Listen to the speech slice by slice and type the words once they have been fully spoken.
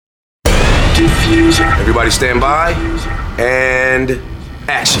Everybody stand by, and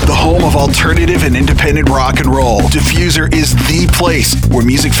action. The home of alternative and independent rock and roll, Diffuser is the place where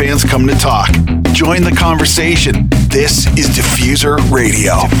music fans come to talk. Join the conversation. This is Diffuser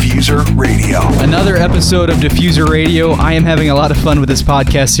Radio. Diffuser Radio. Another episode of Diffuser Radio. I am having a lot of fun with this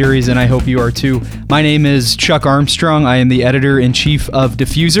podcast series, and I hope you are too. My name is Chuck Armstrong. I am the editor-in-chief of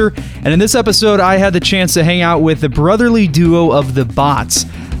Diffuser, and in this episode, I had the chance to hang out with the brotherly duo of The Bots,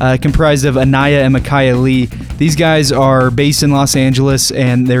 comprised of Anaya and Micaiah Lee. These guys are based in Los Angeles,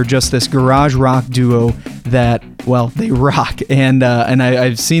 and they're just this garage rock duo that, well, they rock. And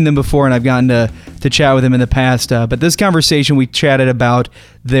I've seen them before, and I've gotten to chat with them in the past. But this conversation, we chatted about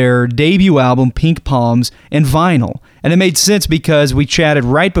their debut album, Pink Palms, and vinyl. And it made sense because we chatted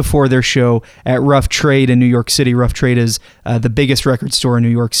right before their show at Rough Trade in New York City. Rough Trade is the biggest record store in New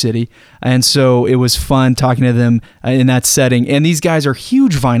York City. And so it was fun talking to them in that setting. And these guys are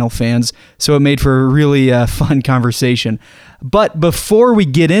huge vinyl fans, so it made for a really fun conversation. But before we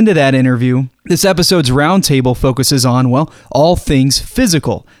get into that interview, this episode's roundtable focuses on, well, all things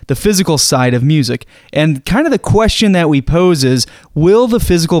physical, the physical side of music. And kind of the question that we pose is, will the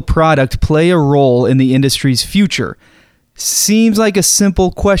physical product play a role in the industry's future? Seems like a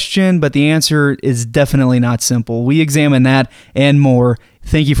simple question, but the answer is definitely not simple. We examine that and more.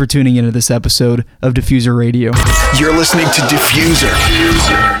 Thank you for tuning into this episode of Diffuser Radio. You're listening to Diffuser,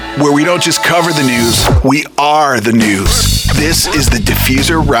 where we don't just cover the news, we are the news. This is the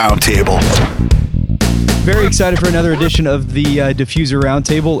Diffuser Roundtable. Very excited for another edition of the Diffuser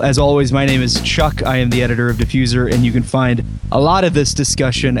Roundtable. As always, my name is Chuck. I am the editor of Diffuser, and you can find a lot of this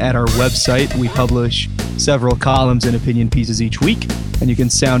discussion at our website. We publish several columns and opinion pieces each week, and you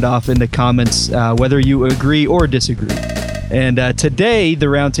can sound off in the comments whether you agree or disagree. And today, the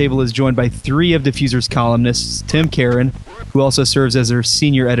Roundtable is joined by three of Diffuser's columnists, Tim Karen, who also serves as their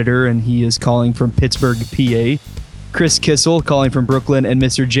senior editor, and he is calling from Pittsburgh, PA, Chris Kissel, calling from Brooklyn, and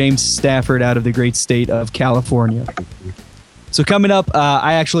Mr. James Stafford out of the great state of California. So coming up,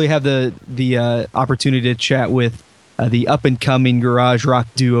 I actually have the opportunity to chat with the up-and-coming garage rock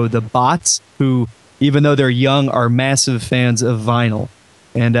duo, The Bots, who, even though they're young, are massive fans of vinyl.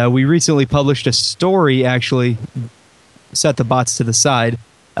 And we recently published a story, actually, set The Bots to the side,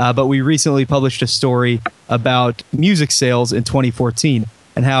 but we recently published a story about music sales in 2014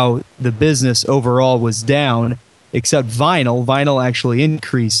 and how the business overall was down, except vinyl. Vinyl actually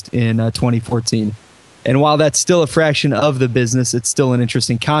increased in 2014. And while that's still a fraction of the business, it's still an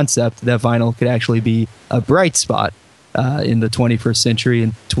interesting concept that vinyl could actually be a bright spot in the 21st century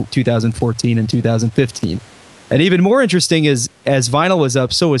in 2014 and 2015. And even more interesting is, as vinyl was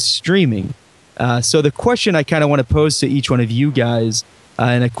up, so was streaming. So the question I kind of want to pose to each one of you guys,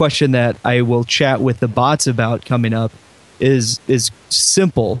 and a question that I will chat with the Bots about coming up, is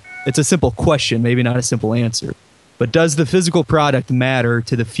simple. It's a simple question, maybe not a simple answer. But does the physical product matter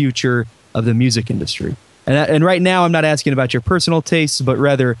to the future of the music industry? And right now, I'm not asking about your personal tastes, but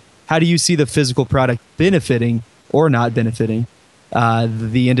rather, how do you see the physical product benefiting or not benefiting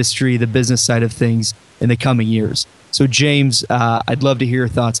the industry, the business side of things in the coming years? So, James, I'd love to hear your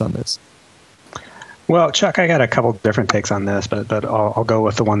thoughts on this. Well, Chuck, I got a couple different takes on this, but I'll go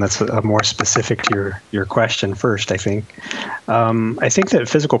with the one that's more specific to your question first, I think. I think that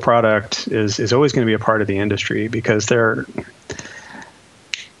physical product is always going to be a part of the industry because there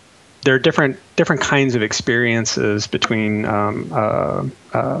are different kinds of experiences between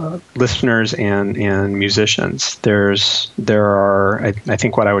listeners and musicians. There are I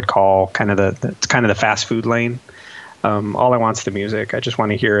think what I would call kind of the fast food lane. All I want is the music. I just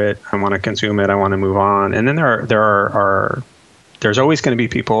want to hear it. I want to consume it. I want to move on. And then there's always going to be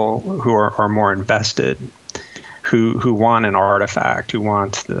people who are more invested, who want an artifact, who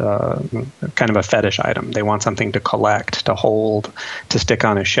want kind of a fetish item. They want something to collect, to hold, to stick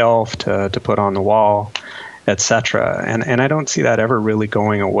on a shelf, to put on the wall, etc. And I don't see that ever really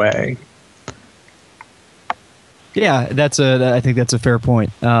going away. Yeah, I think that's a fair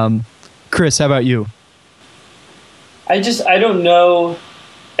point. Chris, how about you? I don't know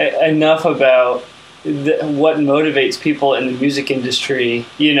enough about what motivates people in the music industry,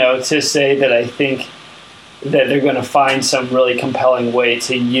 to say that I think that they're going to find some really compelling way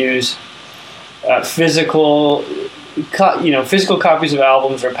to use physical copies of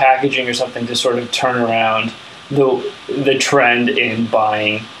albums or packaging or something to sort of turn around the trend in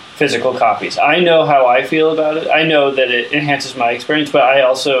buying physical copies. I know how I feel about it. I know that it enhances my experience, but I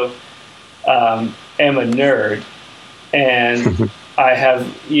also am a nerd. And I have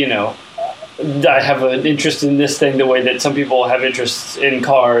an interest in this thing the way that some people have interests in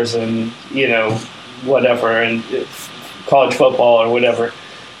cars and, whatever, and college football or whatever.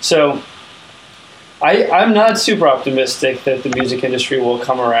 So I'm not super optimistic that the music industry will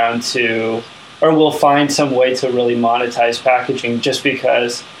come around to, or will find some way to really monetize packaging, just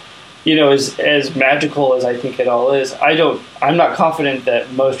because, as magical as I think it all is, I'm not confident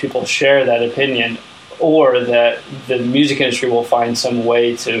that most people share that opinion, or that the music industry will find some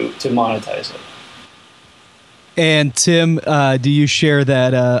way to monetize it. And Tim, do you share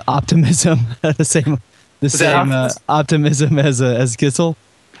that optimism, the same optimism as Kissel?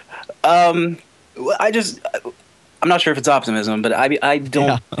 I'm not sure if it's optimism, but I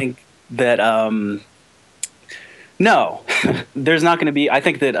don't think that. No, there's not going to be. I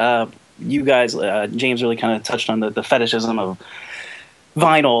think that you guys, James, really kind of touched on the fetishism of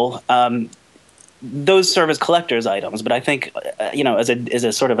vinyl. Those serve as collector's items, but I think as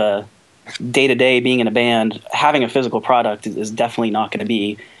a sort of a day-to-day being in a band, having a physical product is definitely not going to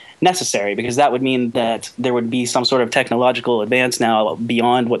be necessary, because that would mean that there would be some sort of technological advance now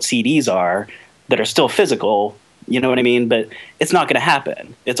beyond what CDs are that are still physical, you know what I mean? But it's not going to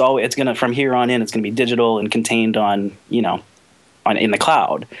happen. It's going to, from here on in, it's going to be digital and contained on in the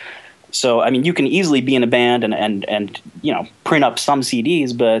cloud. So, I mean, you can easily be in a band and print up some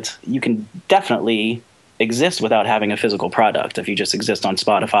CDs, but you can definitely exist without having a physical product if you just exist on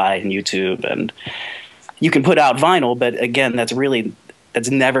Spotify and YouTube. And you can put out vinyl, but again, that's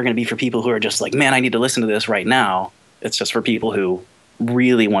never going to be for people who are just like, man, I need to listen to this right now. It's just for people who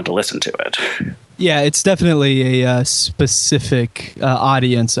really want to listen to it. Yeah, it's definitely a specific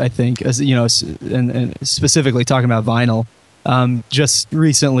audience, I think, as and specifically talking about vinyl. Just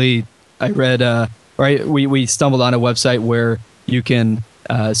recently, I read, we stumbled on a website where you can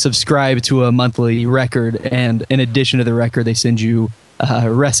subscribe to a monthly record, and in addition to the record, they send you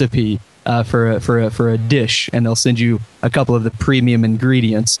a recipe for a dish, and they'll send you a couple of the premium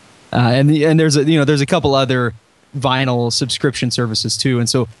ingredients. And there's a couple other vinyl subscription services too, and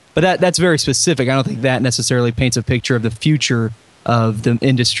so, but that's very specific. I don't think that necessarily paints a picture of the future of the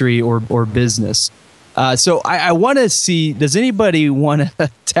industry or business. So I want to see, does anybody want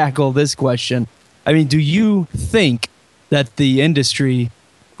to tackle this question? I mean, do you think that the industry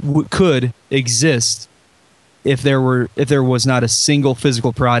could exist if there was not a single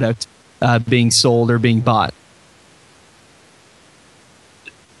physical product being sold or being bought?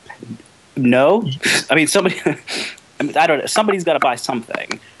 No, I mean I don't know. Somebody's got to buy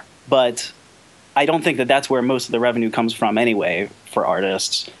something, but I don't think that that's where most of the revenue comes from anyway for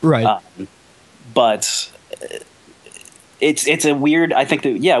artists. Right. But it's a weird. I think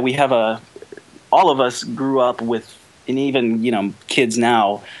that we have all of us grew up with, and even kids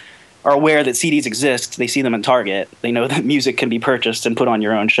now are aware that CDs exist. They see them in Target. They know that music can be purchased and put on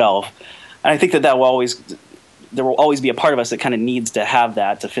your own shelf. And I think that there will always be a part of us that kind of needs to have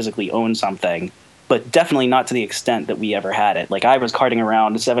that, to physically own something, but definitely not to the extent that we ever had it. Like, I was carting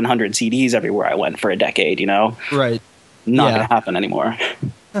around 700 CDs everywhere I went for a decade, Right. Not going to happen anymore.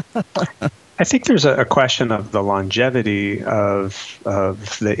 I think there's a question of the longevity of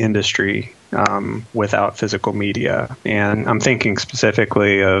the industry without physical media. And I'm thinking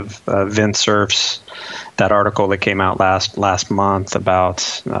specifically of Vint Cerf's, that article that came out last month about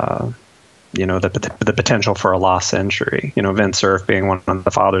the potential for a lost century. Vint Cerf being one of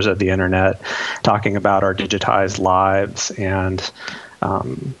the fathers of the internet, talking about our digitized lives and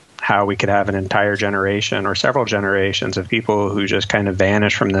how we could have an entire generation or several generations of people who just kind of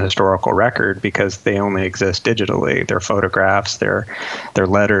vanish from the historical record because they only exist digitally, their photographs, their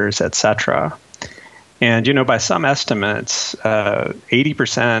letters, etc. And, by some estimates,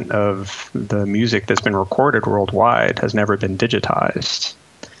 80% of the music that's been recorded worldwide has never been digitized.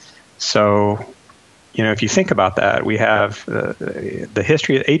 So, if you think about that, we have the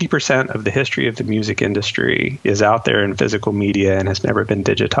history. 80% of the history of the music industry is out there in physical media and has never been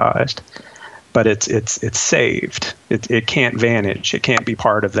digitized. But it's saved. It can't vanish. It can't be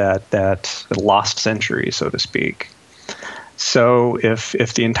part of that lost century, so to speak. So if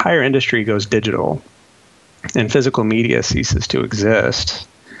the entire industry goes digital and physical media ceases to exist,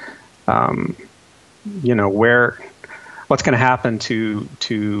 what's going to happen to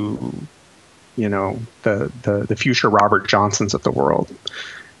the future Robert Johnsons of the world,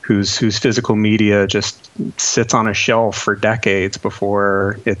 whose physical media just sits on a shelf for decades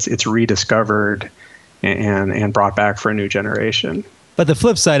before it's rediscovered and brought back for a new generation. But the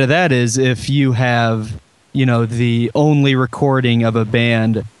flip side of that is, if you have the only recording of a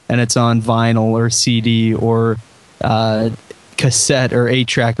band and it's on vinyl or CD or cassette or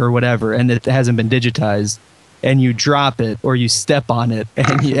 8-track or whatever, and it hasn't been digitized, and you drop it or you step on it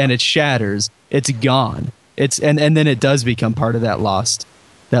and it shatters, it's gone. And then it does become part of that lost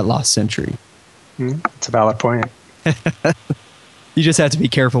century. That's a valid point. You just have to be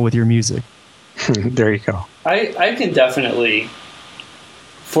careful with your music. There you go. I can definitely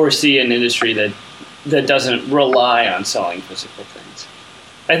foresee an industry that doesn't rely on selling physical things.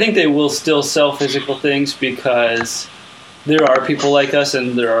 I think they will still sell physical things because there are people like us,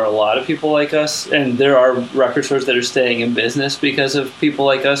 and there are a lot of people like us, and there are record stores that are staying in business because of people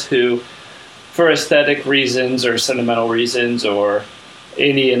like us who, for aesthetic reasons or sentimental reasons or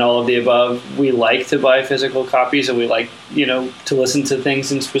any and all of the above, we like to buy physical copies, and we like, to listen to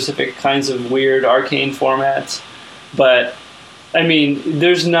things in specific kinds of weird arcane formats. But I mean,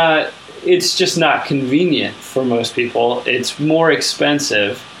 it's just not convenient for most people. It's more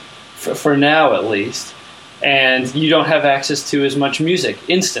expensive for now, at least. And you don't have access to as much music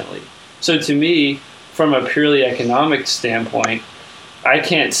instantly. So to me, from a purely economic standpoint, I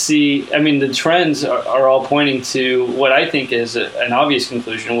can't see, the trends are all pointing to what I think is an obvious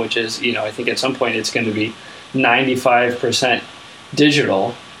conclusion, which is, I think at some point it's going to be 95%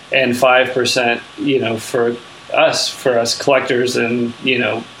 digital and 5%, for us collectors and,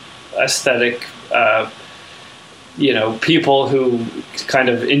 aesthetic, people who kind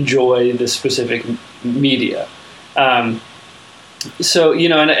of enjoy the specific media. So,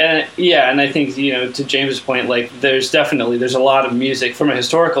 and I think, to James's point, like there's a lot of music from a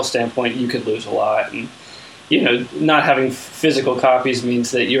historical standpoint, you could lose a lot. And, not having physical copies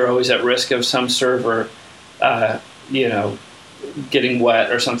means that you're always at risk of some server, getting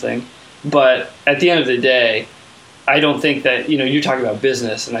wet or something. But at the end of the day, I don't think that, you're talking about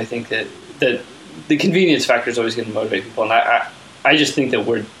business, and I think that the convenience factor is always going to motivate people. And I just think that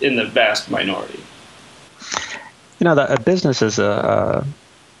we're in the vast minority. The business is an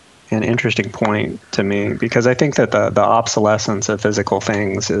interesting point to me, because I think that the obsolescence of physical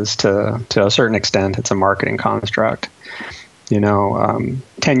things is to a certain extent, it's a marketing construct. 10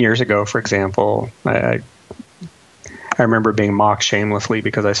 years ago, for example, I remember being mocked shamelessly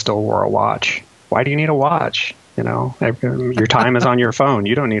because I still wore a watch. Why do you need a watch? Your time is on your phone.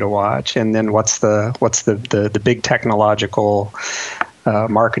 You don't need a watch. And then what's the big technological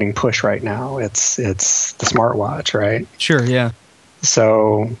marketing push right now? It's the smartwatch, right? Sure, yeah.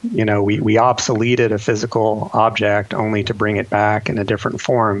 So, we obsoleted a physical object only to bring it back in a different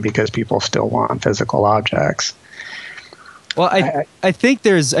form because people still want physical objects. Well, I think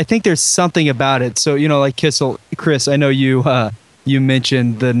there's something about it. So, like Chris, I know you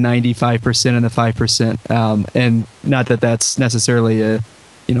mentioned the 95% and the 5%, and not that that's necessarily a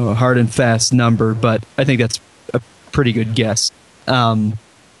hard and fast number, but I think that's a pretty good guess. But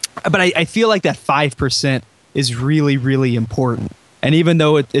I feel like that 5% is really, really important. And even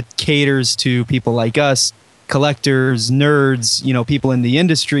though it caters to people like us, collectors, nerds, people in the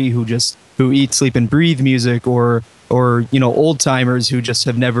industry who eat, sleep, and breathe music, or old timers who just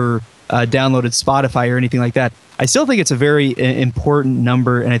have never downloaded Spotify or anything like that, I still think it's a very important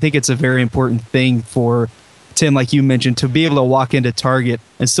number, and I think it's a very important thing for Tim, like you mentioned, to be able to walk into Target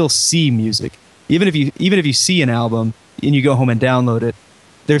and still see music. Even if you see an album and you go home and download it,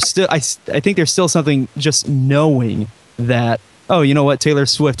 there's still I think there's still something just knowing that, oh, you know what, Taylor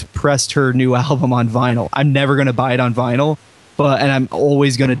Swift pressed her new album on vinyl. I'm never going to buy it on vinyl, and I'm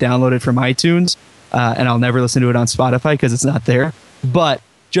always going to download it from iTunes, and I'll never listen to it on Spotify because it's not there. But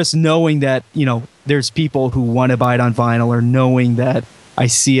just knowing that, there's people who want to buy it on vinyl, or knowing that I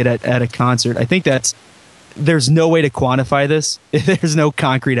see it at a concert, I think there's no way to quantify this. There's no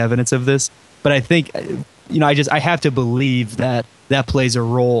concrete evidence of this, but I think, I have to believe that plays a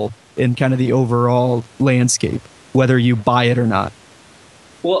role in kind of the overall landscape, whether you buy it or not.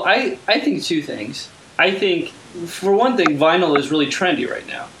 Well, I think two things. I think, for one thing, vinyl is really trendy right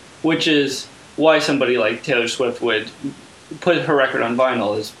now, which is why somebody like Taylor Swift would put her record on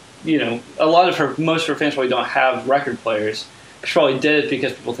vinyl. Is, most of her fans probably don't have record players. She probably did it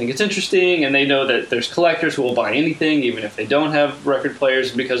because people think it's interesting, and they know that there's collectors who will buy anything, even if they don't have record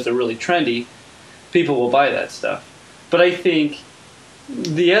players, because they're really trendy. People will buy that stuff. But I think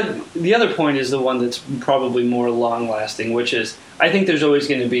the other point is the one that's probably more long-lasting, which is I think there's always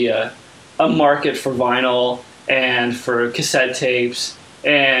going to be a market for vinyl and for cassette tapes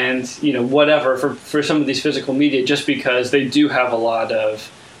and whatever for some of these physical media, just because they do have a lot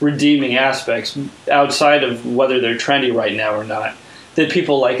of redeeming aspects outside of whether they're trendy right now or not, that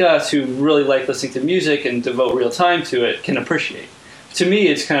people like us who really like listening to music and devote real time to it can appreciate. To me,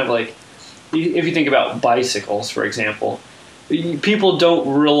 it's kind of like, if you think about bicycles, for example, people don't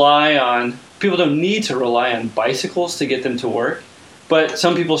need to rely on bicycles to get them to work, but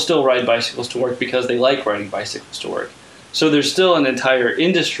some people still ride bicycles to work because they like riding bicycles to work. So there's still an entire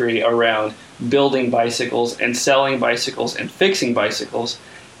industry around building bicycles and selling bicycles and fixing bicycles.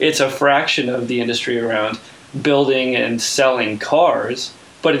 It's a fraction of the industry around building and selling cars,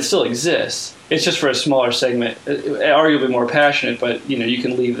 but it still exists. It's just for a smaller segment, arguably more passionate, but you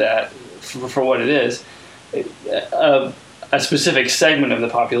can leave that for what it is. A specific segment of the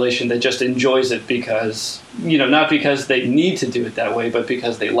population that just enjoys it because, not because they need to do it that way, but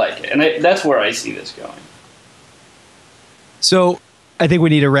because they like it. And that's where I see this going. So I think we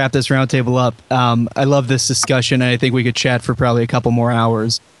need to wrap this roundtable up. I love this discussion, and I think we could chat for probably a couple more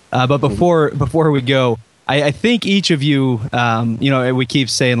hours. But before we go, I think each of you, we keep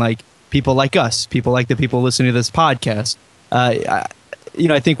saying like people like us, people like the people listening to this podcast. I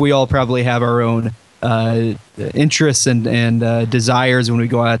think we all probably have our own interests and desires when we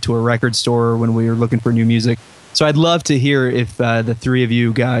go out to a record store or when we are looking for new music. So I'd love to hear if the three of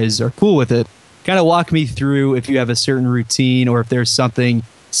you guys are cool with it. Kind of walk me through if you have a certain routine or if there's something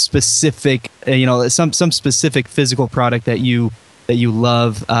specific, some specific physical product that you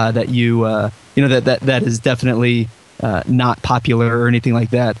love, that that is definitely not popular or anything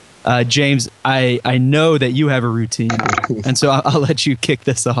like that. James, I know that you have a routine, and so I'll let you kick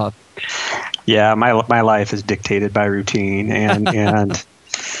this off. Yeah, my life is dictated by routine, and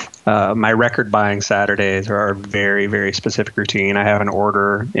my record buying Saturdays are a very, very specific routine. I have an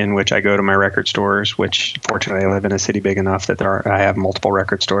order in which I go to my record stores, which fortunately I live in a city big enough that I have multiple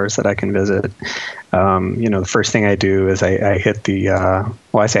record stores that I can visit. The first thing I do is I hit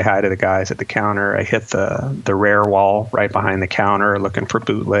I say hi to the guys at the counter. I hit the rare wall right behind the counter looking for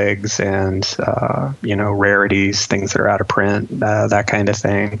bootlegs and, rarities, things that are out of print, that kind of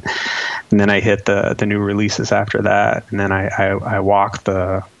thing. And then I hit the new releases after that. And then I walk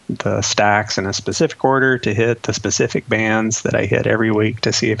the stacks in a specific order to hit the specific bands that I hit every week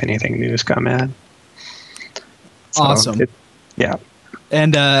to see if anything new's come in. So awesome. Yeah.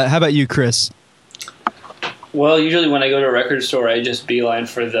 And how about you, Chris? Well, usually when I go to a record store, I just beeline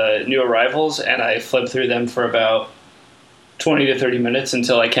for the new arrivals, and I flip through them for about 20 to 30 minutes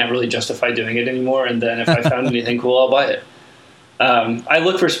until I can't really justify doing it anymore. And then if I found anything cool, I'll buy it. I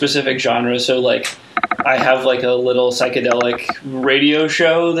look for specific genres. So I have a little psychedelic radio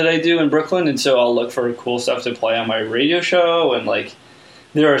show that I do in Brooklyn. And so I'll look for cool stuff to play on my radio show. And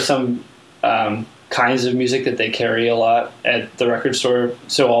there are some kinds of music that they carry a lot at the record store.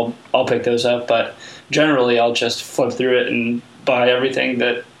 So I'll pick those up. But generally I'll just flip through it and buy everything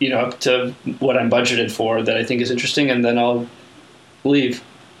that, up to what I'm budgeted for that I think is interesting. And then I'll leave.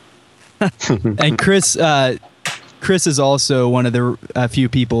 And Chris is also one of the few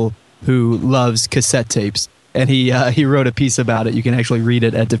people who loves cassette tapes, and he wrote a piece about it. You can actually read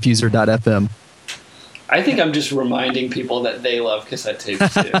it at diffuser.fm. I think I'm just reminding people that they love cassette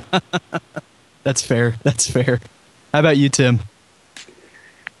tapes too. That's fair. How about you, Tim?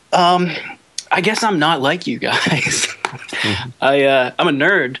 I guess I'm not like you guys. I'm a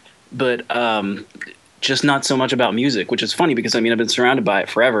nerd, but just not so much about music, which is funny because I've been surrounded by it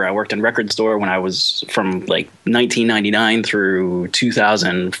forever. I worked in record store when I was from 1999 through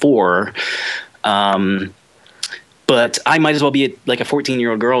 2004. But I might as well be a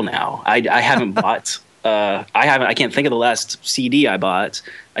 14-year-old girl now. I haven't bought. I can't think of the last CD I bought.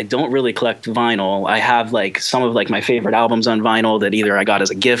 I don't really collect vinyl. I have some of my favorite albums on vinyl that either I got as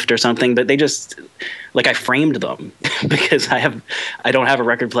a gift or something, but they just I framed them because I don't have a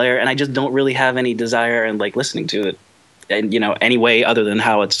record player and I just don't really have any desire in listening to it and any way other than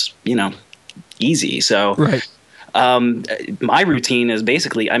how it's easy. So right. My routine is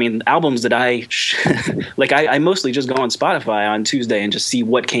basically, albums that I mostly just go on Spotify on Tuesday and just see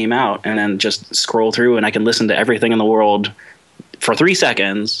what came out and then just scroll through and I can listen to everything in the world for 3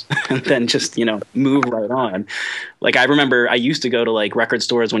 seconds and then just, move right on. I remember I used to go to record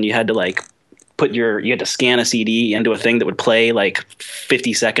stores when you had to you had to scan a CD into a thing that would play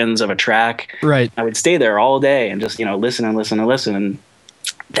 50 seconds of a track. Right. I would stay there all day and just, listen and listen and listen. And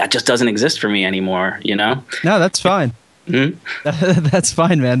that just doesn't exist for me anymore, No, that's fine. Mm-hmm. That's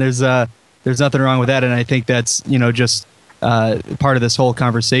fine, man. There's nothing wrong with that. And I think that's, just part of this whole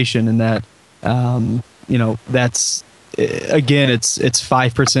conversation and that, that's, again, it's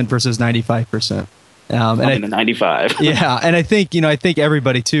 5% versus 95%. And I'm in the 95. Yeah. And I think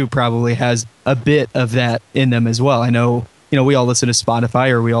everybody too probably has a bit of that in them as well. I know, we all listen to Spotify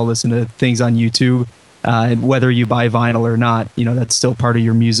or we all listen to things on YouTube. And whether you buy vinyl or not, that's still part of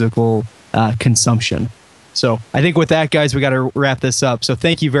your musical consumption. So I think with that, guys, we got to wrap this up. So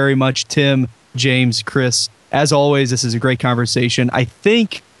thank you very much, Tim, James, Chris. As always, this is a great conversation. I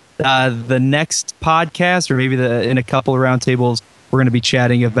think the next podcast, or maybe in a couple of roundtables, we're going to be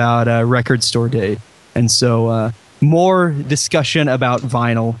chatting about Record Store Day. And so more discussion about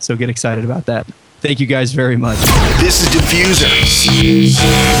vinyl. So get excited about that. Thank you guys very much. This is Diffuser,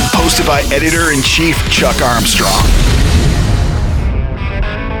 hosted by Editor-in-Chief Chuck Armstrong.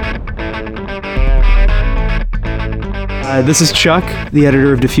 This is Chuck, the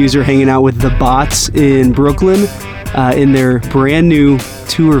editor of Diffuser, hanging out with the Bots in Brooklyn in their brand new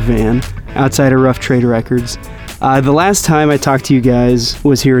tour van outside of Rough Trade Records. The last time I talked to you guys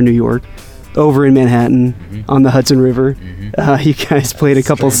was here in New York, over in Manhattan on the Hudson River. You guys played a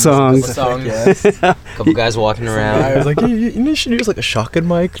couple songs. Couple guys walking around. I was like, you should use like a shotgun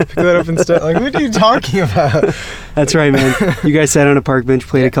mic to pick that up instead. Like, what are you talking about? That's right, man. You guys sat on a park bench,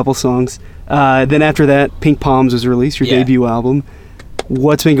 played a couple songs. Then after that, Pink Palms was released, your debut album.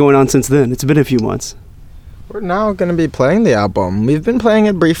 What's been going on since then? It's been a few months. We're now going to be playing the album. We've been playing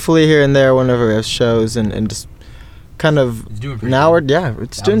it briefly here and there whenever we have shows and just kind of now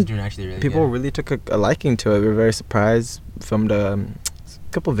it's doing actually really people good. really took a liking to it. We were very surprised. Filmed a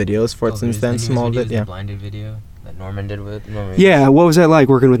couple videos for it since then. Small bit, the blinded video that Norman did with Norman. Yeah, what was that like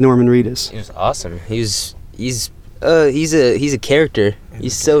working with Norman Reedus? It was awesome. He's a character.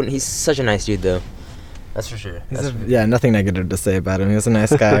 He's such a nice dude though. That's for sure. Nothing negative to say about him. He was a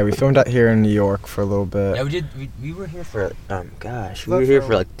nice guy. We filmed out here in New York for a little bit. Yeah, we were here for we were here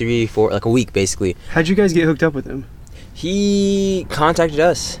for like 3-4 like a week basically. How'd you guys get hooked up with him? He contacted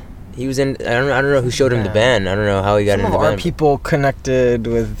us. He was in. I don't know who showed him the band. I don't know how he got into the band. Some of our people connected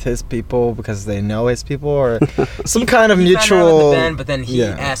with his people because they know his people, or some kind of mutual. Found out about the band, but then he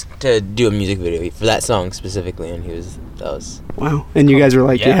asked to do a music video for that song specifically, and that was. Wow! And you guys were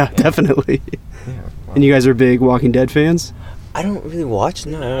like, yeah. Definitely. Yeah, wow. And you guys are big Walking Dead fans? I don't really watch.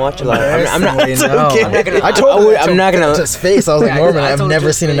 No, I don't watch a lot. I'm not gonna. To his face, I was like, Norman, I've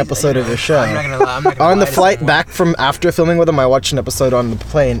never seen an episode of your show. I'm not gonna lie. On the flight back from after filming with him, I watched an episode on the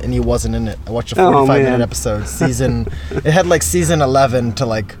plane, and he wasn't in it. I watched a 45-minute episode. It had like season 11 to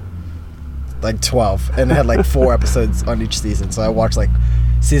like 12, and it had like 4 episodes on each season. So I watched like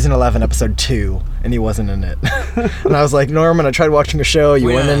season 11, episode 2, and he wasn't in it. And I was like, Norman, I tried watching a show, you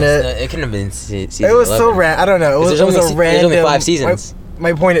weren't in it. It couldn't have been season 11. It was so random. I don't know. It was a random. There's only 5 seasons.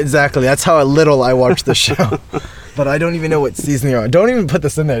 My point exactly. That's how little I watched the show. But I don't even know what season you're on. Don't even put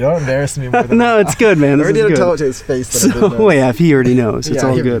this in there. Don't embarrass me more than No, it's good, man. I already did tell it to his face that I didn't know. Yeah, if he already knows. It's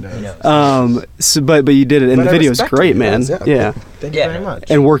all good. But you did it, and the video's great, man. Yeah. Thank you very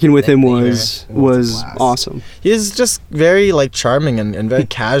much. And working with him was awesome. He's just very charming and very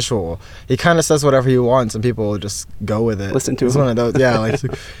casual. He kind of says whatever he wants, and people just go with it. Listen to him. It's one of those,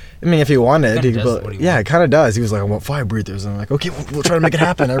 I mean, if he wanted, he could. It kind of does. He was like, I want 5 breathers. And I'm like, okay, we'll try to make it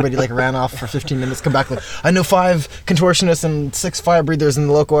happen. Everybody ran off for 15 minutes, come back like, I know 5 contortionists and 6 fire breathers in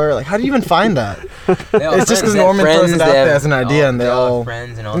the local area. Like, how do you even find that? It's just because Norman throws it out there as an idea, and they all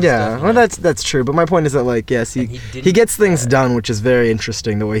friends and all. Yeah, well, that's true. But my point is that yes, he gets things done, which is very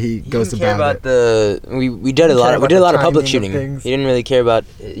interesting the way he goes about it. We did a lot of public shooting. He didn't really care about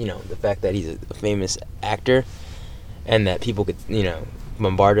the fact that he's a famous actor, and that people could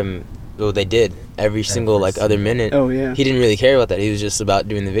bombard him. Well, they did every single other minute. Oh yeah. He didn't really care about that. He was just about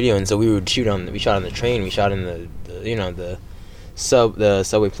doing the video, and so we shot on the train. We shot in the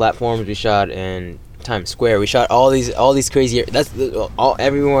subway platforms. We shot in Times Square. We shot all these crazy. That's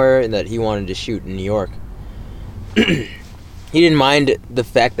everywhere that he wanted to shoot in New York. He didn't mind the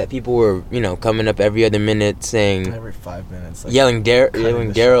fact that people were coming up every other minute saying every 5 minutes yelling Daryl.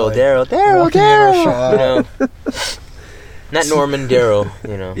 Not Norman, Daryl,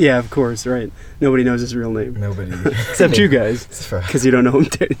 Yeah, of course, right. Nobody knows his real name. Nobody. Except you guys. Because you don't know him.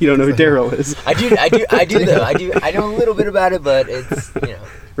 You don't know who Daryl is. I do though. I know a little bit about it, but it's,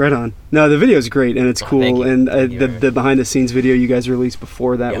 Right on. No, the video's great, and it's cool. Thank you. And the behind-the-scenes video you guys released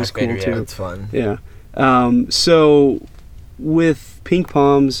before that was cool, too. It's fun. Yeah. So, with Pink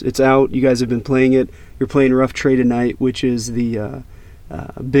Palms, it's out. You guys have been playing it. You're playing Rough Trade tonight, which is the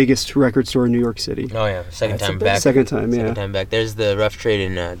biggest record store in New York City. Oh yeah, second time back. Second time back. There's the Rough Trade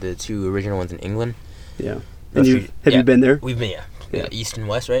and the 2 original ones in England. Yeah. And you been there? We've been, yeah. East and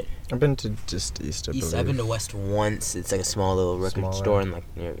West, right? I've been to just East. I've been to West once. It's like a small little record store in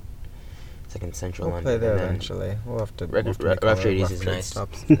it's like in central London. We'll play there eventually. We'll have to. Rough Trade East is nice.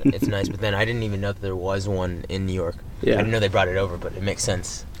 It's nice, but then I didn't even know that there was one in New York. Yeah. I didn't know they brought it over, but it makes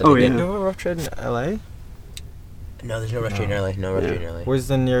sense. Oh yeah. Do you have a Rough Trade in LA? No, there's no Rough Trade in LA. No Rough Trade in LA. Where's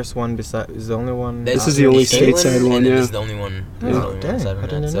the nearest one beside? Is the only one? This is the only stateside one, This is the only one. I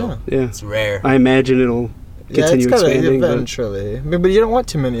didn't know. Yeah. It's rare. I imagine it'll continue expanding. Eventually. But you don't want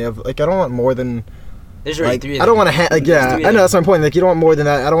too many of. I don't want more than. There's already 3 of them. I don't want to. I know that's my point. You don't want more than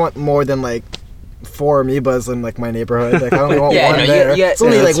that. I don't want more than 4 amoebas in my neighborhood. I only want one there. It's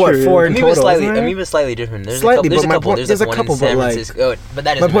only 4 in total. Amoeba's slightly different. There's a couple. There's a couple, San Francisco. But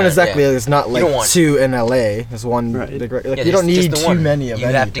that is my point exactly. It's not 2 in LA. There's one. Right. You don't need too many of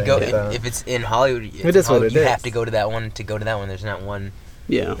anything. You have to go if it's in Hollywood. It is what it is. You have to go to that one. There's not one.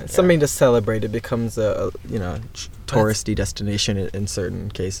 Yeah. It's something to celebrate. It becomes a touristy destination in certain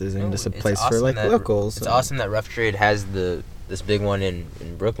cases, and just a place for like locals. It's awesome that Rough Trade has this big one in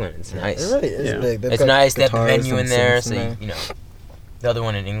Brooklyn. It's nice. It really is big. It's nice. They have the venue in there, so the other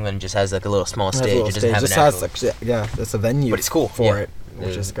one in England just has like a little small stage. It doesn't have an actual... it's a venue. But it's cool for it.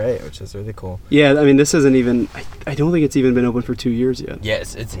 Which is great, which is really cool. Yeah, I mean, this isn't even... I don't think it's even been open for 2 years yet. Yeah,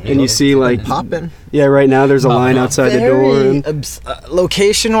 it's new. And you see, like... Poppin'. Yeah, right now there's a line outside the door. And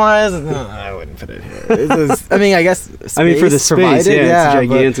location-wise, I wouldn't put it here. I mean, I guess I mean, for the space, provided, it's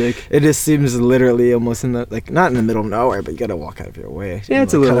gigantic. It just seems literally almost in the... Like, not in the middle of nowhere, but you gotta walk out of your way. Yeah,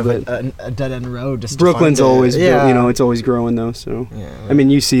 it's a little bit. A dead-end road just Brooklyn's to find always... it. Yeah. It's always growing, though, so... Yeah, I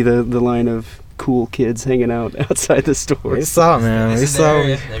mean, you see the line of cool kids hanging out outside the store. We saw, man.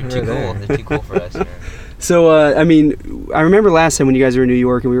 They're too cool. They're too cool for us, man. So, I mean, I remember last time when you guys were in New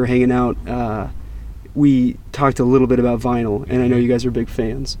York and we were hanging out, we talked a little bit about vinyl, and I know you guys are big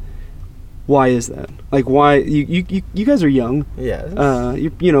fans. Why is that? Like, why... You guys are young. Yeah.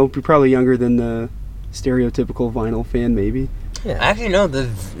 You're probably younger than the stereotypical vinyl fan, maybe. Yeah. Actually, no.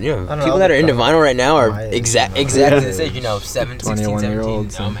 People that are into vinyl right now are exactly the same. 17, 16,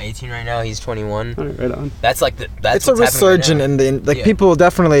 17. I'm 18 right now. He's 21. Right on. That's like it's a resurgence in people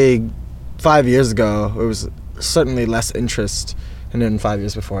definitely 5 years ago. It was certainly less interest, and then 5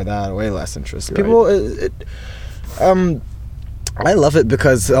 years before that, way less interest. Right. People, I love it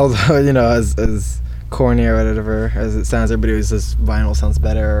because although as corny or whatever as it sounds, everybody says vinyl sounds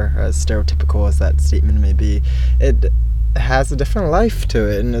better, as stereotypical as that statement may be. It has a different life to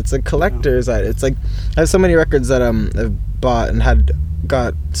it, and it's a collector's item. It's like I have so many records that I've bought and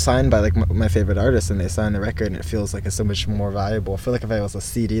got signed by like my favorite artists, and they sign the record, and it feels like it's so much more valuable. I feel like if I was a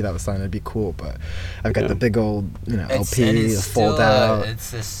CD that was signed, it'd be cool, but I've got the big old LP, the fold out.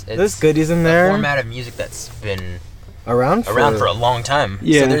 There's goodies in there. A format of music that's been around for a long time.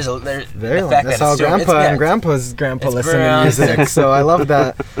 Yeah, so there's very the long. fact That's that how it's grandpa and grandpa's grandpa listen to music. So I love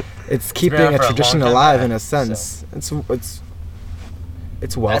that. It's keeping a tradition alive in a sense. So.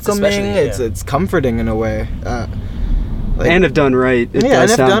 It's welcoming. It's comforting in a way. And if done right, it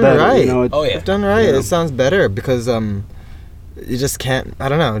does sound better. If done right, it sounds better because you just can't. I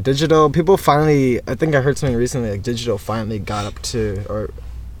don't know. Digital people finally. I think I heard something recently. Like digital finally got up to, or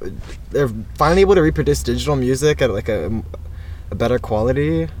they're finally able to reproduce digital music at like a better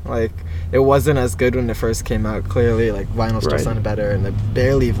quality. Like it wasn't as good when it first came out. Clearly, like vinyl still sounded better, and they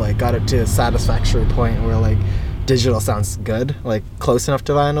barely like got it to a satisfactory point where like digital sounds good, like close enough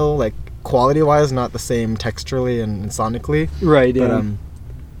to vinyl, like quality wise, not the same texturally and sonically. Right. But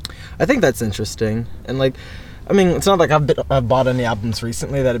I think that's interesting, and like, I mean, it's not like I've bought any albums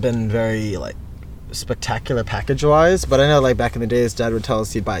recently that have been very like spectacular package wise, but I know like back in the days, Dad would tell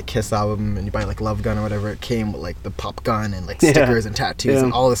us you'd buy a Kiss album and you buy like Love Gun or whatever. It came with like the pop gun and like stickers and tattoos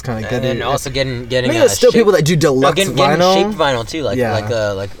and all this kind of good. And then also getting. I mean, there's still people that do deluxe getting vinyl, shaped vinyl too, like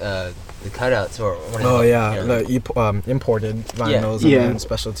the cutouts or whatever. The imported vinyls and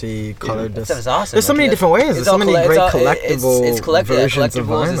specialty colored discs. That was awesome. There's so many different ways. There's so many great collectible versions of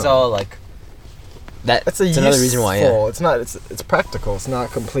vinyl. It's all like that's another reason why. Yeah. It's not. It's practical. It's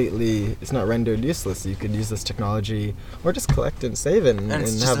not completely. It's not rendered useless. You could use this technology or just collect and save it and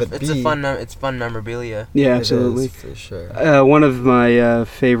have it be. It's fun memorabilia. Yeah, absolutely. It is, for sure. One of my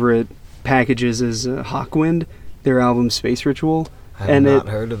favorite packages is Hawkwind, their album Space Ritual. I have not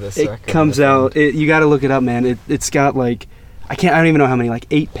heard of this record. It comes out. You got to look it up, man. It's got like I don't even know how many, like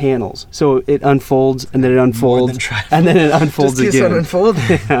 8 panels. So it unfolds and then it unfolds and then it unfolds just again. Keeps on unfolding.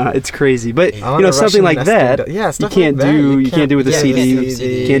 Yeah, it's crazy. But something like that, you can't do with a CD.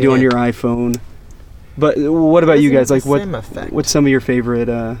 You can't do on your iPhone. But what about you guys? Like what's some of your favorite?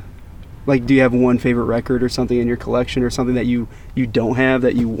 Like, do you have one favorite record or something in your collection, or something that you don't have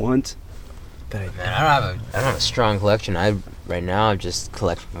that you want? Man, I don't have a strong collection. Right now I just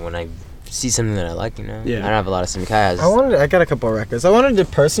collect when I see something that I like, Yeah. I don't have a lot of some guys. I got a couple of records. I wanted to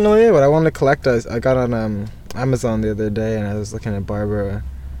personally, what I wanted to collect, I got on Amazon the other day, and I was looking at Barbara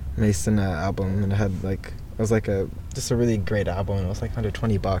Mason album, and it had like just a really great album, and it was like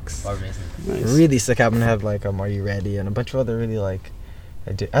 $120. Barbara Mason. Nice. Really sick album. It had like Are You Ready and a bunch of other really like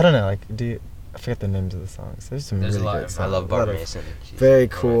I don't know, I forget the names of the songs. There's really great songs. I love Barbara Mason. Very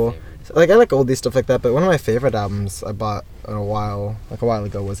cool. Like I like oldie stuff like that, but one of my favorite albums I bought a while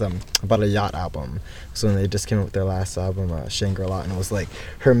ago was about a yacht album. So when they just came out with their last album, Shangri-La, and it was like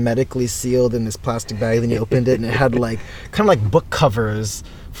hermetically sealed in this plastic bag. Then you opened it and it had like kind of like book covers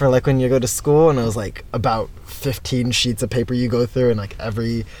for like when you go to school, and it was like about 15 sheets of paper you go through, and like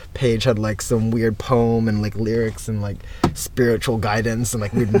every page had like some weird poem and like lyrics and like spiritual guidance and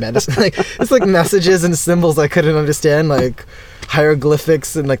like weird medicine. Like it's like messages and symbols I couldn't understand, like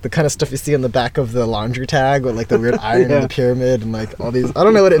hieroglyphics and like the kind of stuff you see on the back of the laundry tag with like the weird iron and the pyramid and like all these. I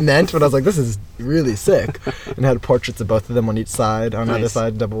don't know what it meant, but I was like, this is really sick. And it had portraits of both of them on each side, on either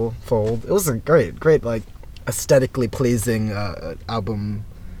side, double fold. It was a great like aesthetically pleasing album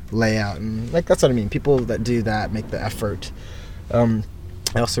layout, and like that's what I mean. People that do that make the effort. I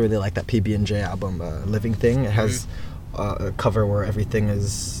also really like that PB&J album, Living Thing. It has a cover where everything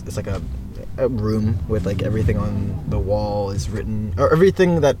is, it's like a room with like everything on the wall is written, or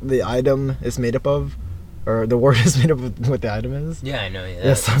everything that the item is made up of, or the word is made up of what the item is. Yeah, I know. Yeah,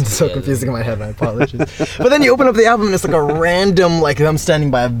 yes, I'm so confusing in my head. I apologize. But then you open up the album and it's like a random, like I'm standing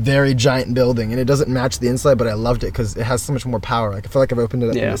by a very giant building, and it doesn't match the inside, but I loved it because it has so much more power. Like I feel like if I opened it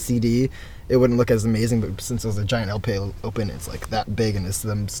up in a CD, it wouldn't look as amazing, but since it was a giant LP open, it's like that big, and it's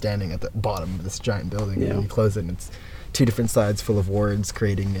them standing at the bottom of this giant building, and you close it and it's two different sides full of words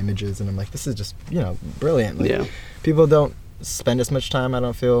creating images, and I'm like, this is just, brilliant. Like, people don't spend as much time, I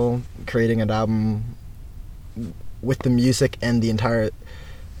don't feel, creating an album with the music and the entire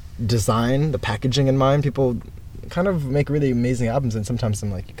design, the packaging in mind. People kind of make really amazing albums, and sometimes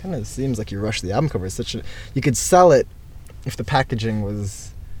I'm like, it kind of seems like you rush the album cover. It's you could sell it if the packaging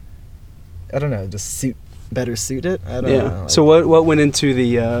was, I don't know, just better suit it. I don't know. So what went into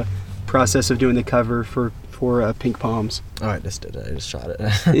the process of doing the cover for Pink Palms? Oh, I just did it. I just shot it.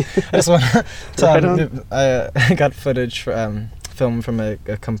 I just want to I got footage for, film from a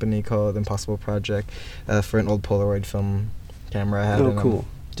company called Impossible Project for an old Polaroid film camera I had. Oh, cool.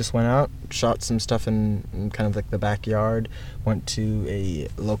 Just went out, shot some stuff in kind of like the backyard, went to a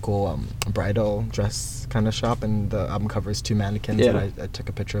local bridal dress kind of shop, and the album cover is two mannequins that I took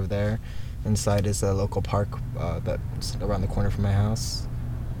a picture of there. Inside is a local park that's around the corner from my house.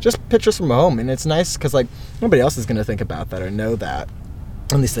 Just pictures from home, and it's nice because like nobody else is going to think about that or know that.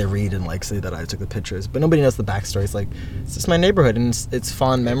 At least they read and like see that I took the pictures, but nobody knows the backstory. It's like, it's just my neighborhood, and it's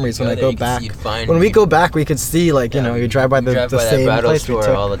fond memories. When I go back, when we go back, we could see like you drive by the same place we took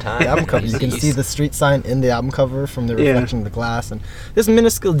all the time. The album cover. You can see the street sign in the album cover from the reflection of the glass, and there's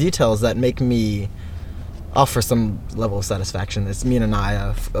minuscule details that make me offer some level of satisfaction. It's me and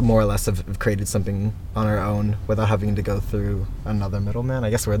Anaya more or less have created something on our own without having to go through another middleman. I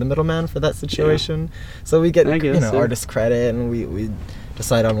guess we're the middleman for that situation. So we get artist credit, and we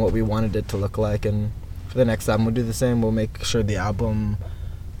decide on what we wanted it to look like, and for the next album we'll do the same. We'll make sure the album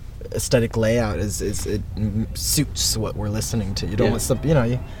aesthetic layout it suits what we're listening to. You don't want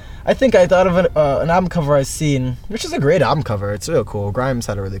something, I think I thought of an album cover I've seen, which is a great album cover. It's real cool. Grimes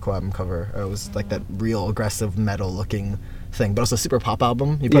had a really cool album cover. It was like that real aggressive metal looking thing, but also a super pop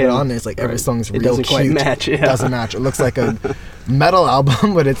album. You put it on and it's like every song's real cute. It doesn't quite match. It doesn't match. It looks like a metal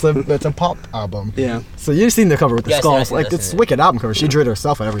album, but it's a pop album. Yeah. So you've seen the cover with the skulls. Like it's wicked album cover. She drew it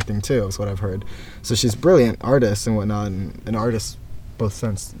herself and everything too, is what I've heard. So she's a brilliant artist and whatnot, and an artist both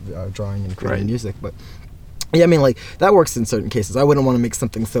sense, drawing and creating music, but yeah, I mean, like, that works in certain cases. I wouldn't want to make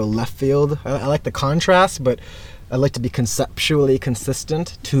something so left field. I like the contrast, but I like to be conceptually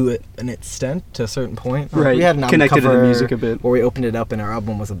consistent to an extent, to a certain point. Right, we had an album connected cover to the music a bit. where we opened it up and our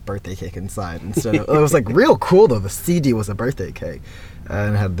album was a birthday cake inside. Instead of, it was, like, real cool, though. The CD was a birthday cake.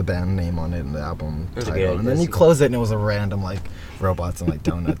 And it had the band name on it and the album title. And then you close it and it was a random, like, robots and, like,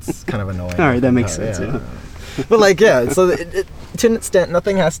 donuts. Kind of annoying. All right, that makes sense, yeah. But, like, so to an extent,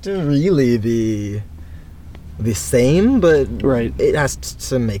 nothing has to really be the same, but it has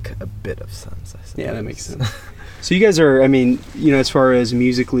to make a bit of sense, I suppose. Yeah, that makes sense. So you guys are, I mean, as far as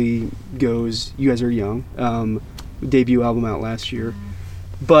musically goes, you guys are young. Debut album out last year.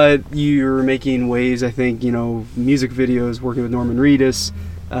 But you're making waves, I think, music videos, working with Norman Reedus,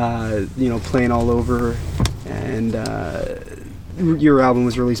 playing all over. And your album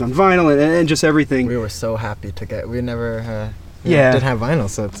was released on vinyl and just everything. We were so happy to get, we never... didn't have vinyl,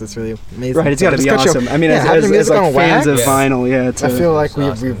 so it's really amazing. Right, it's got to be awesome. I mean, as like fans of vinyl, I feel like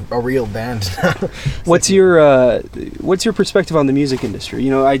we're a real band. What's your perspective on the music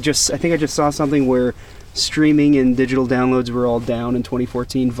industry? I think I just saw something where streaming and digital downloads were all down in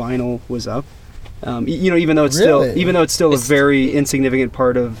 2014. Vinyl was up. Even though it's still a very insignificant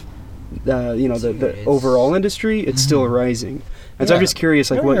part of the overall industry, it's still rising. And so I'm just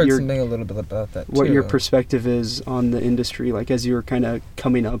curious, like, what your perspective is on the industry, like, as you're kind of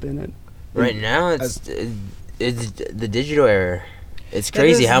coming up in it. Right now, the digital era. It's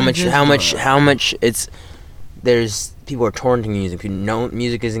crazy how much it's. There's people are torrenting music. No,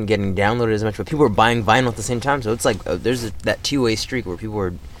 music isn't getting downloaded as much, but people are buying vinyl at the same time. So it's like there's that two-way streak where people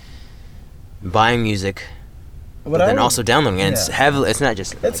are buying music, but then also downloading. And it's heavily. It's not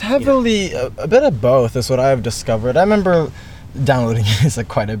just. It's heavily a bit of both. Is what I've discovered. I remember downloading music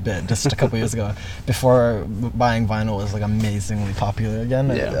quite a bit just a couple years ago, before buying vinyl was like amazingly popular again.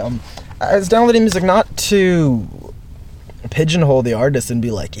 Yeah. I was downloading music not to pigeonhole the artist and be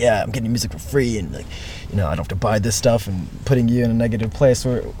like, yeah, I'm getting music for free and like, I don't have to buy this stuff, and putting you in a negative place.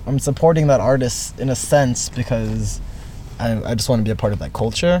 Where I'm supporting that artist in a sense because I just want to be a part of that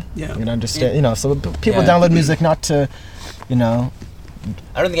culture. Yeah. Understand. So people download music not to,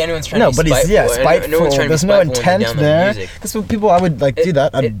 I don't think anyone's trying to be spiteful. Spiteful. No one's trying to There's be no spiteful intent there. Because people, I would do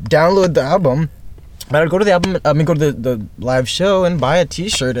that. I'd download the album. But I'd go to the album. Go to the live show and buy a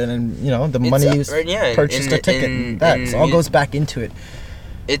T-shirt, and the money purchased a ticket. And that all goes back into it.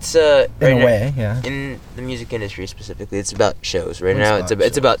 It's in a way, yeah. In the music industry specifically, it's about shows right now.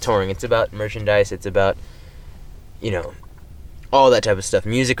 It's about touring. It's about merchandise. It's about all that type of stuff.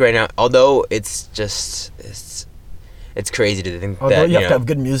 Music right now, although it's crazy to think although that you have to have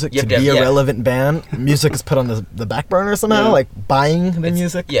good music to be a relevant band. Music is put on the back burner somehow, like buying the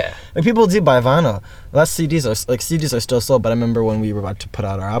music. Yeah, like people do buy vinyl. CDs are still sold. But I remember when we were about to put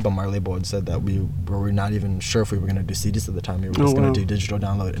out our album, our label had said that we were not even sure if we were going to do CDs at the time. We were just going to do digital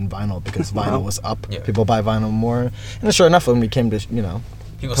download and vinyl because vinyl was up. Yeah. People buy vinyl more, and sure enough, when we came to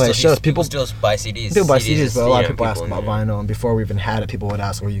play shows, people still buy CDs. People buy CDs, but a lot of people ask about vinyl. And before we even had it, people would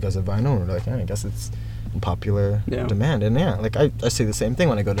ask, "Were you guys at vinyl?" And we're like, I guess it's popular demand. And I say the same thing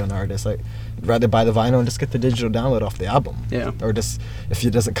when I go to an artist. I'd rather buy the vinyl and just get the digital download off the album. Yeah. Or just, if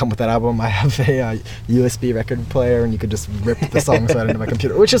it doesn't come with that album, I have a USB record player, and you could just rip the songs right into my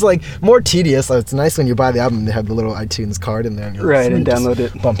computer, which is like more tedious. It's nice when you buy the album, they have the little iTunes card in there, and you're and download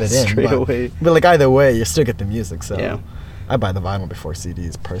it, bump it straight away. But like either way, you still get the music. So yeah. I buy the vinyl before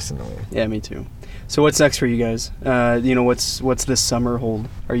CDs personally. Yeah, me too. So what's next for you guys? What's this summer hold?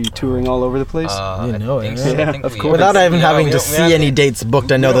 Are you touring all over the place? Of course. Without even having to see any dates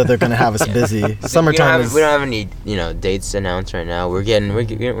booked, I know that they're going to have us busy. Summertime we don't have any dates announced right now. We're getting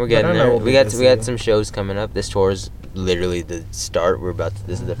there. We got some shows coming up. This tour is literally the start.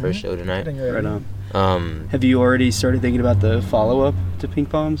 This is the first show tonight. Right on. Have you already started thinking about the follow-up to Pink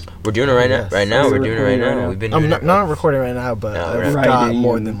Palms? We're doing it right now. We're doing it right now. We've been. I'm not recording right now, but I've got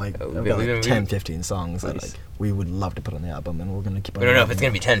more than 10, 15 songs that we would love to put on the album, and we're gonna keep on. We don't know if it's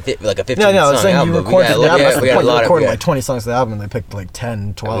gonna be 10, like a 15 song album. No, saying you recorded the album. You recorded like 20 songs of the album, and they picked like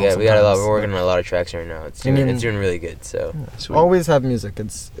 10, 12. We got a lot. We're working on a lot of tracks right now. It's doing really good. So always have music.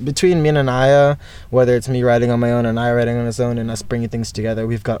 It's between me and Anaya, whether it's me writing on my own, and Anaya writing on his own, and us bringing things together.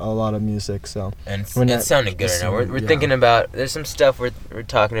 We've got a lot of music. So and it's sounding good right now. We're thinking about. There's some stuff we're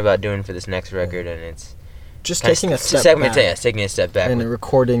talking about doing for this next record, and it's just taking a step back. Taking a step back and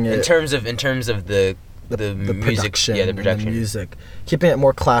recording it in terms of the music, the production, and music, keeping it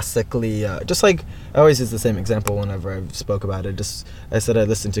more classically. Just like I always use the same example whenever I spoke about it. I said I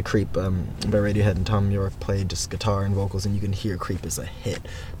listened to Creep by Radiohead, and Tom York played just guitar and vocals, and you can hear Creep is a hit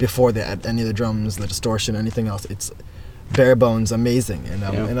before they add any of the drums, the distortion, anything else. It's bare bones amazing, and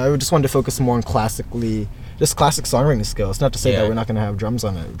I just wanted to focus more on classic songwriting skills. Not to say that we're not going to have drums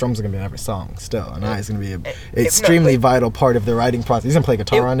on it. Drums are going to be in every song still, and it's going to be an extremely vital part of the writing process. He's going to play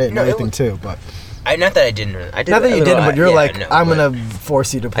guitar on it and everything too, but. Not that I didn't. Not that you didn't, but you're I'm gonna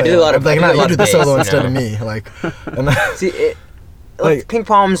force you to play. I did a lot of. You do the solo instead of me. Pink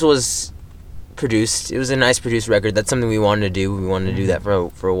Palms was produced. It was a nice produced record. That's something we wanted to do. We wanted to do that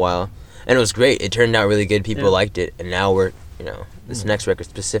for a while, and it was great. It turned out really good. People liked it, and now we're this next record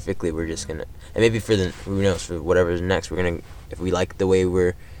specifically. We're just gonna, and maybe for whatever's next, we're gonna, if we like the way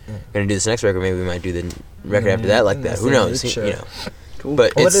we're gonna do this next record, maybe we might do the record after that like that. Who knows? Sure. Cool.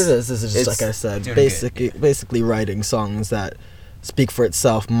 But what it is just like I said, basically writing songs that speak for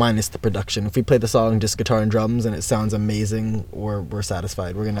itself minus the production. If we play the song just guitar and drums and it sounds amazing, we're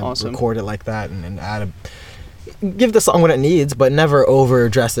satisfied. We're gonna record it like that and give the song what it needs, but never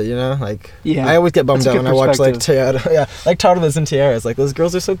overdress it. I always get bummed out when I watch Toddlers and Tiaras. Like, those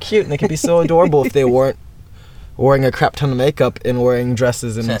girls are so cute and they can be so adorable if they weren't wearing a crap ton of makeup and wearing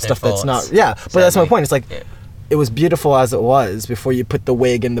dresses and stuff that's not. Yeah, but that's my point. It's like. Yeah. It was beautiful as it was before you put the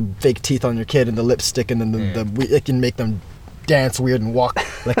wig and the fake teeth on your kid and the lipstick and then it can make them dance weird and walk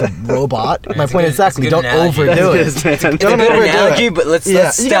like a robot. My point exactly. Don't overdo it. Don't overdo it. But let's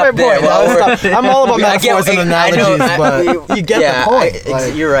stop there. I'm all about metaphors and analogies, but you get the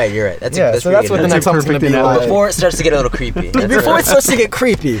point. You're right. That's what the next song's going to be like. Before it starts to get a little creepy. Before it starts to get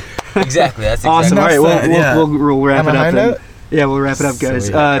creepy. Exactly. That's awesome. Exactly. All right, we'll wrap it up then. Yeah, we'll wrap it up, guys.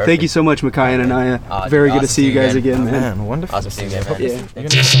 Thank you so much, Makai and Anaya. Very good to see you guys again, man. Wonderful. Awesome seeing you again, man.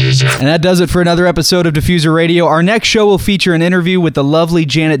 Yeah. And that does it for another episode of Diffuser Radio. Our next show will feature an interview with the lovely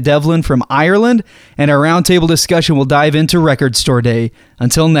Janet Devlin from Ireland, and our roundtable discussion will dive into Record Store Day.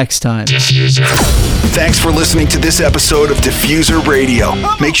 Until next time. Thanks for listening to this episode of Diffuser Radio.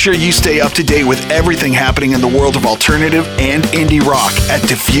 Make sure you stay up to date with everything happening in the world of alternative and indie rock at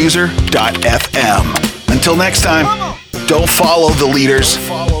diffuser.fm. Until next time, don't follow the leaders,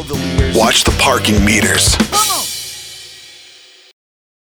 watch the parking meters.